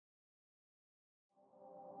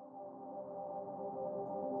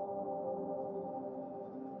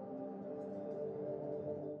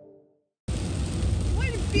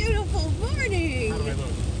morning. How do I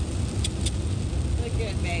look? Look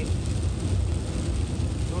good, babe.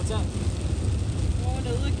 What's up? Going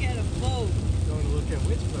to look at a boat. Going to look at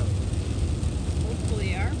which boat?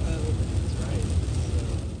 Hopefully our boat. That's right.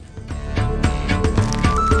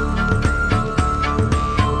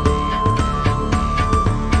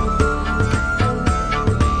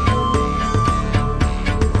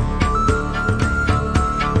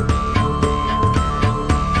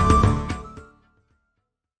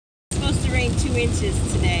 It's supposed to rain 2 inches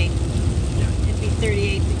today. Yeah. It'd be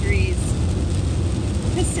 38 degrees.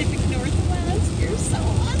 Pacific Northwest, you're so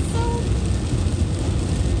awesome.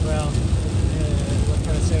 Well, what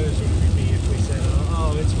kind of sailors would we be if we said,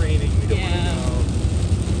 oh, it's raining, we don't want to go?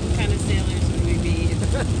 What kind of sailors would we be if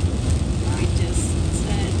we just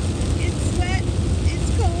said, it's wet, it's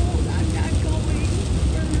cold, I'm not going?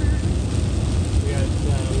 We got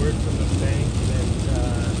word from the bank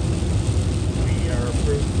that we are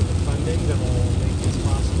approved for the funding that will make this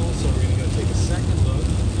possible, so we're going to go take a second look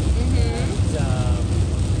at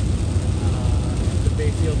the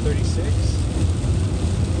Bayfield 36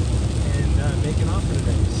 and make an offer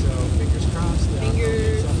today. So fingers crossed that will be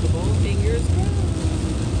acceptable. Fingers crossed.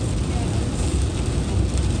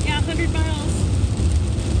 Yes. Yeah, 100 miles.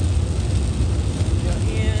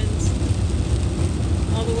 Yeah. And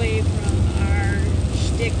all the way from our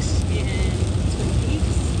sticks in Twin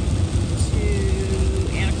Peaks to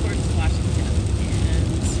Anacortes, Washington. And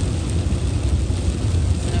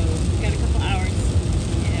so we've got a couple hours.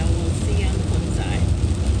 Yeah, we'll see you on the flip side.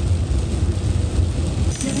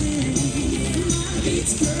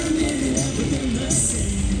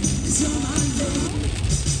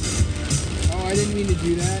 Oh, I didn't mean to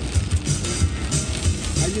do that.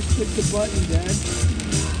 I just clicked the button, Dad.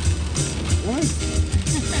 What?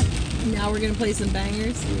 Now we're gonna play some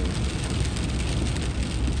bangers.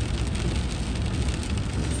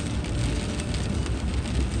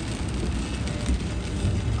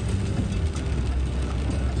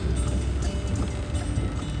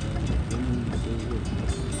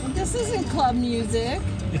 Well, this isn't club music.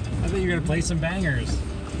 I thought you were going to play some bangers.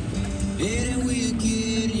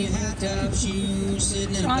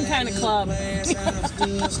 Wrong kind of club.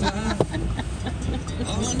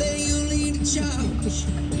 One day you lead the charge,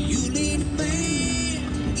 you lead the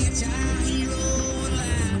band, guitar hero and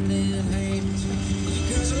lightning hands.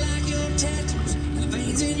 Girls are like your tattoos, the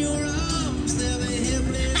veins in your arms, they'll be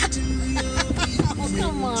helpless to your feet. Oh,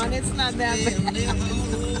 come on, it's not that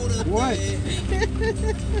bad. What?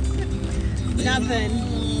 Nothing.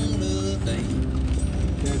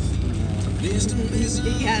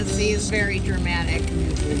 Yes, he is very dramatic.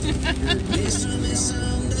 Mr.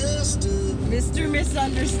 Misunderstood. Mr.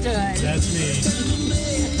 Misunderstood. That's me.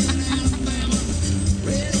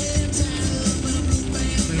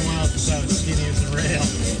 It's been a while since I was skinny as a rail.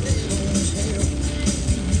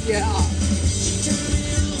 Yeah.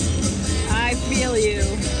 I feel you.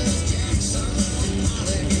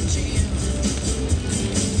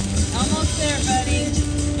 Almost there, buddy.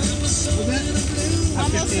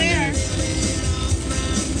 Almost there.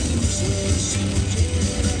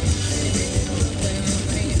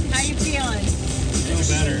 How you feeling? Feel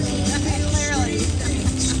better. Clearly.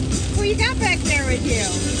 Who you got back there with you?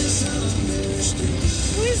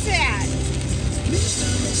 Who is that?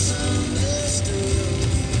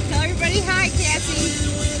 Tell everybody hi, Cassie.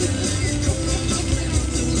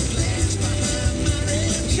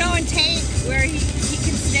 Showing Tank where he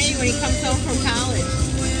can stay when he comes home from college.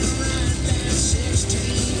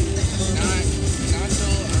 Not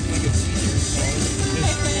till I'm like a senior.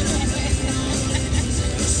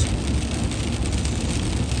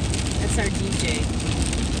 That's our DJ.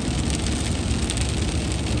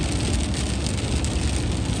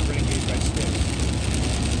 Renegade by Stick.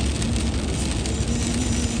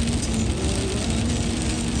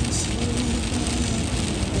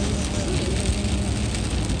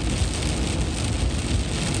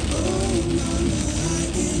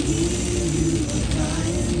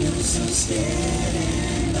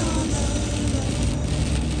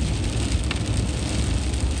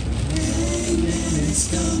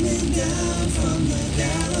 Coming down from the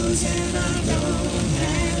gallows and I don't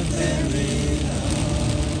have very long.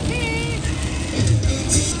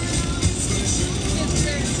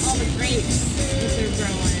 All the grapes that they're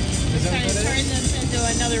growing. They're trying to turn this into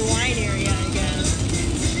another wine area, I guess.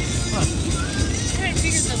 Huh. I'm trying to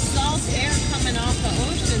figure the salt air coming off the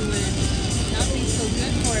ocean would not be so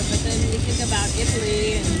good for it, but then you think about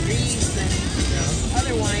Italy and Greece and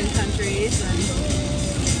other wine countries and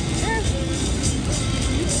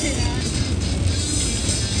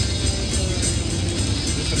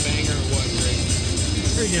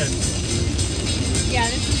Pretty good. yeah,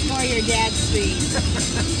 this is more enjoy your dad's speed.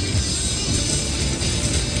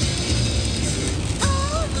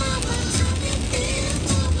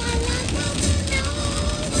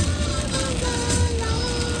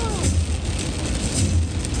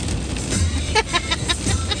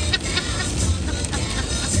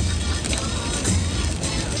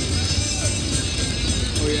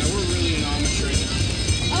 Oh yeah, we're really in Amish right now.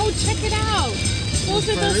 Oh, check it out. Those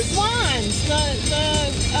are the swans,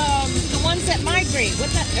 the ones that migrate. What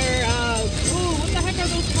the heck are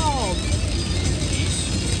those called?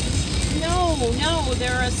 No,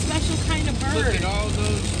 they're a special kind of bird. Look at all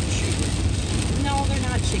those chickens. No, they're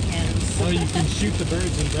not chickens. Oh, you can shoot the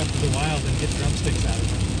birds in Breath of the Wild and get drumsticks out of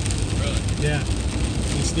them. Really? Yeah.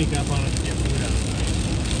 You sneak up on them and get food out of them.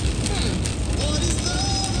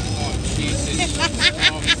 Oh, Jesus.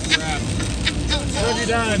 Oh, crap. What have you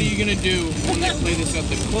done? What are you going to do when they play this at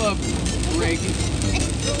the club, Reagan?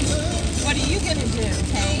 What are you going to do,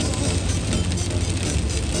 Tay?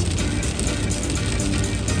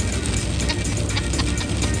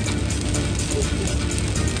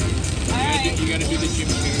 You got to do the Jim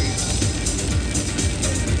Carrey.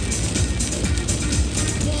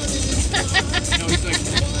 No, he's like...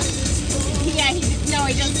 Yeah,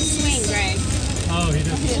 he doesn't swing, Greg. Oh, he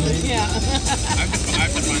doesn't swing? Yeah. I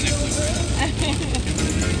have to find that clip right now.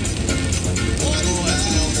 Full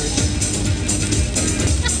SNL version.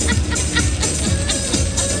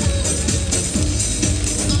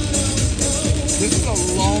 This was a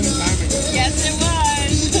long time ago. Yes, it was.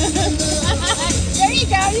 There you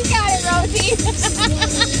go. You got it, Rosie.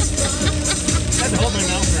 I had to hold my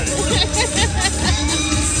mouth right.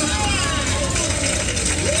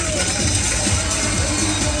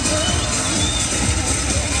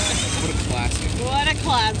 What a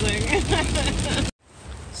classic.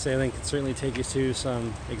 Sailing can certainly take you to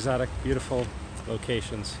some exotic, beautiful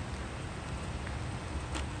locations.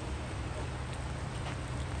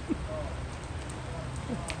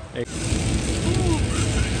 It's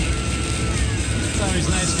always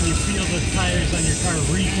nice when you feel the tires on your car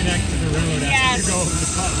reconnect to the road after you go over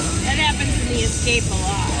the puddle. That happens in the Escape a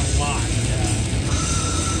lot. A lot, yeah.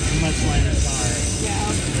 Much lighter car.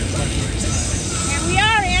 Yeah. With much worse tires. Here we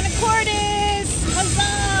are, Anacortes!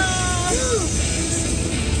 Huzzah!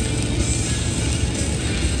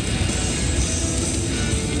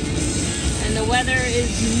 And the weather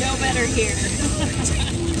is no better here.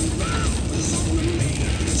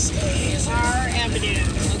 Our Avenue.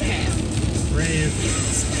 Okay. Brave.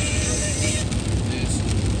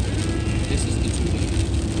 This is the 2-day.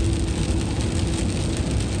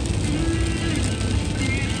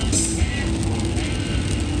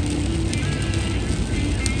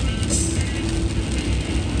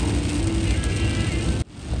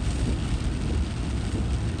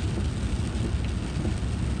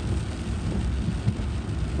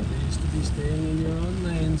 Pleased to be staying in your own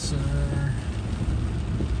lane, sir.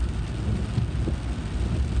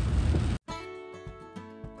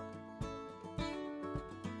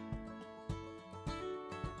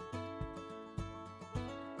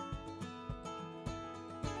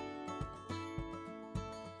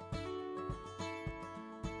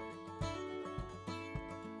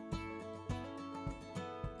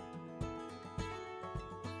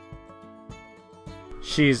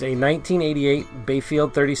 She's a 1988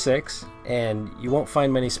 Bayfield 36, and you won't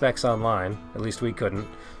find many specs online, at least we couldn't,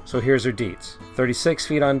 so here's her deets. 36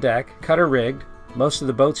 feet on deck, cutter rigged. Most of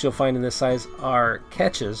the boats you'll find in this size are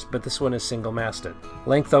ketches, but this one is single masted.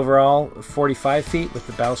 Length overall, 45 feet with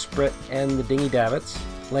the bowsprit and the dinghy davits.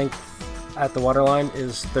 Length at the waterline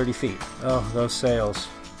is 30 feet. Oh, those sails.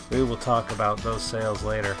 We will talk about those sails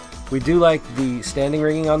later. We do like the standing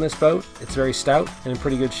rigging on this boat. It's very stout and in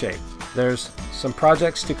pretty good shape. There's some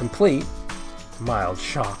projects to complete, mild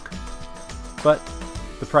shock, but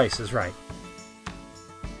the price is right.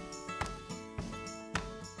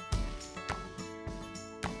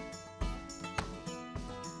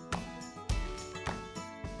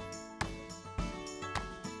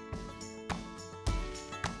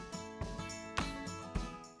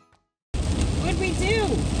 What'd we do?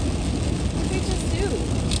 What'd we just do?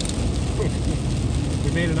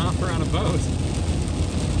 We made an offer on a boat.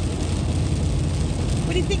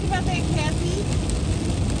 What do you think about that, Kathy?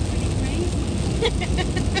 Pretty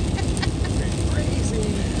crazy.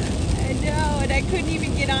 I know, and I couldn't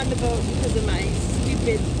even get on the boat because of my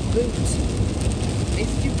stupid boot. My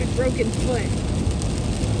stupid broken foot.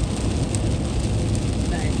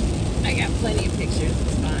 But I got plenty of pictures,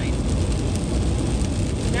 it's fine.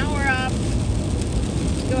 Now we're off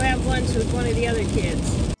to go have lunch with one of the other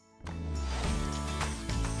kids.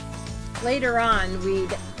 Later on,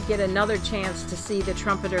 we'd get another chance to see the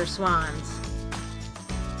trumpeter swans.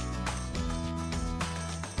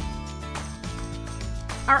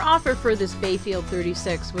 Our offer for this Bayfield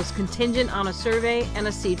 36 was contingent on a survey and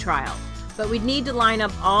a sea trial, but we'd need to line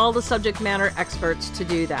up all the subject matter experts to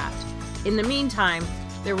do that. In the meantime,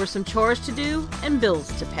 there were some chores to do and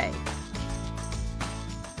bills to pay.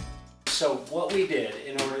 So what we did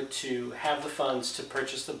in order to have the funds to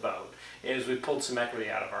purchase the boat is we pulled some equity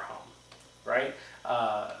out of our home, right?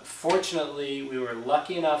 Fortunately, we were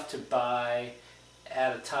lucky enough to buy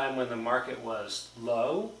at a time when the market was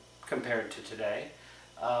low compared to today.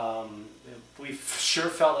 We sure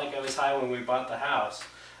felt like it was high when we bought the house,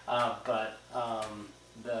 but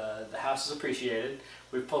the house is appreciated.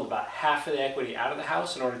 We pulled about half of the equity out of the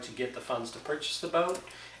house in order to get the funds to purchase the boat.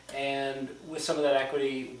 And with some of that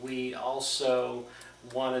equity, we also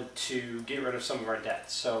wanted to get rid of some of our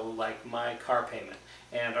debts. So like my car payment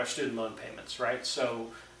and our student loan payments, right?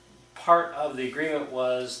 So part of the agreement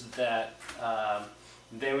was that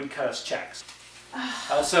they would cut us checks.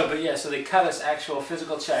 So they cut us actual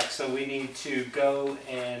physical checks. So we need to go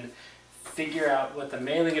and figure out what the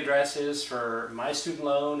mailing address is for my student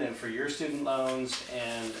loan and for your student loans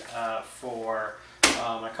and for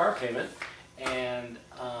my car payment, and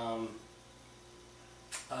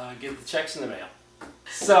get the checks in the mail.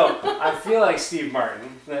 So I feel like Steve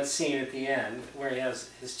Martin, that scene at the end where he has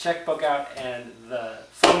his checkbook out and the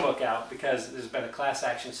phone book out because there's been a class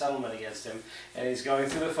action settlement against him, and he's going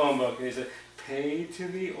through the phone book and he said, "Pay to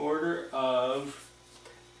the order of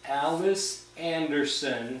Alice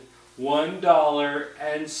Anderson,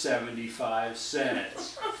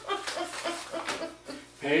 $1.75.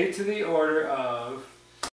 Pay to the order of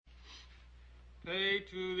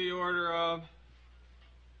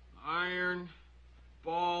Iron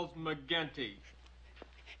Balls McGinty,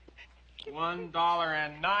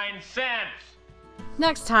 $1.09.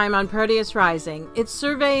 Next time on Proteus Rising, it's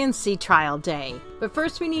survey and sea trial day. But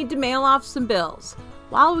first we need to mail off some bills.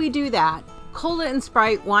 While we do that, Cola and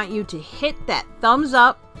Sprite want you to hit that thumbs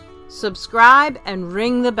up, subscribe, and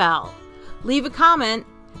ring the bell. Leave a comment.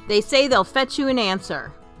 They say they'll fetch you an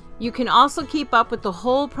answer. You can also keep up with the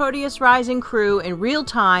whole Proteus Rising crew in real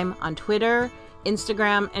time on Twitter,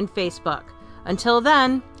 Instagram, and Facebook. Until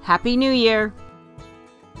then, Happy New Year!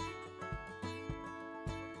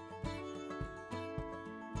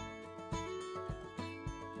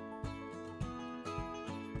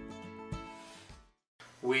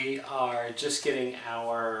 We are just getting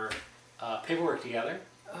our paperwork together.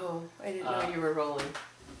 Oh, I didn't know you were rolling.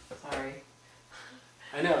 Sorry.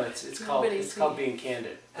 I know, it's called being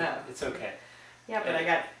candid. Oh. It's okay. Yeah, but I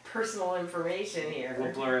got personal information here.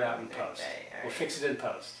 We'll blur it out in post. Okay, all right. We'll fix it in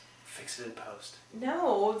post. Fix it in post.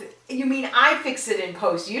 No, you mean I fix it in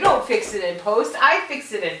post. You don't fix it in post. I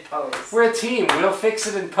fix it in post. We're a team. We'll fix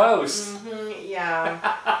it in post. Yeah.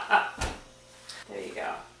 There you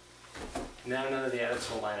go. Now none of the edits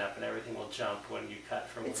will line up and everything will jump when you cut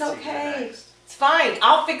from one It's scene to the okay. next. It's fine.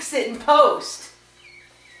 I'll fix it in post.